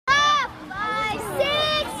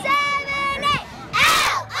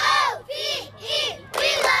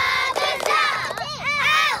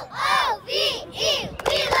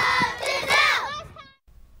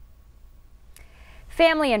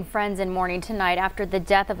Family and friends in mourning tonight after the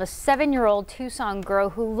death of a 7-year-old Tucson girl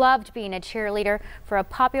who loved being a cheerleader for a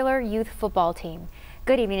popular youth football team.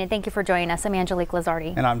 Good evening and thank you for joining us. I'm Angelique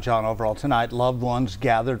Lazardi. And I'm John Overall. Tonight, loved ones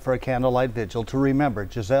gathered for a candlelight vigil to remember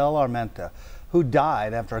Jazelle Armenta, who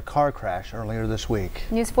died after a car crash earlier this week.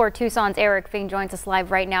 News 4 Tucson's Eric Fing joins us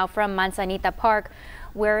live right now from Manzanita Park,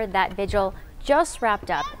 where that vigil just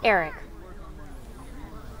wrapped up. Eric.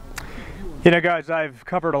 You know, guys, I've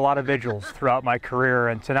covered a lot of vigils throughout my career,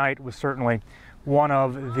 and tonight was certainly one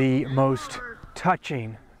of the most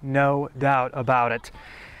touching, no doubt about it.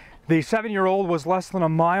 The 7-year-old was less than a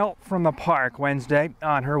mile from the park Wednesday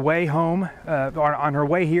on her way home, on her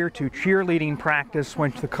way here to cheerleading practice when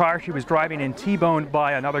the car she was driving in T-boned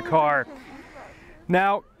by another car.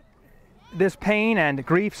 Now, this pain and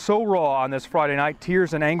grief so raw on this Friday night,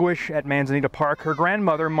 tears and anguish at Manzanita Park. Her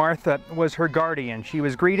grandmother, Martha, was her guardian. She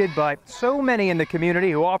was greeted by so many in the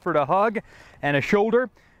community who offered a hug and a shoulder.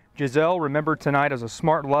 Giselle, remembered tonight as a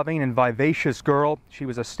smart, loving, and vivacious girl. She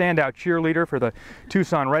was a standout cheerleader for the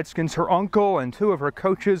Tucson Redskins. Her uncle and 2 of her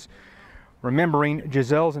coaches remembering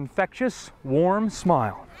Giselle's infectious, warm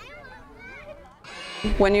smile.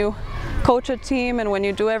 When you coach a team and when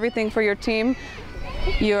you do everything for your team,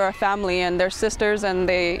 you're a family and they're sisters, and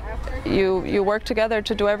you work together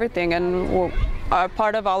to do everything, and a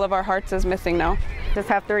part of all of our hearts is missing now. Just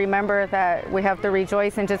have to remember that we have to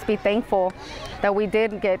rejoice and just be thankful that we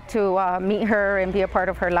did get to meet her and be a part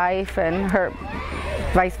of her life, and her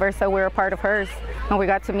vice versa, we're a part of hers, and we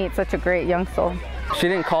got to meet such a great young soul. She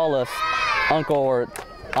didn't call us uncle or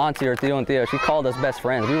auntie or Theo and Theo. She called us best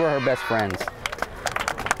friends. We were her best friends,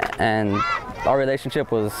 and our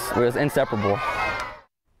relationship was inseparable.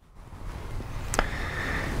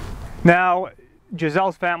 Now,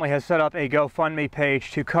 Giselle's family has set up a GoFundMe page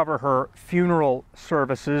to cover her funeral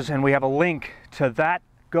services, and we have a link to that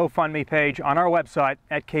GoFundMe page on our website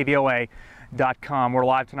at KVOA.com. We're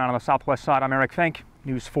live tonight on the Southwest Side. I'm Eric Fink,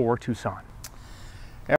 News 4 Tucson.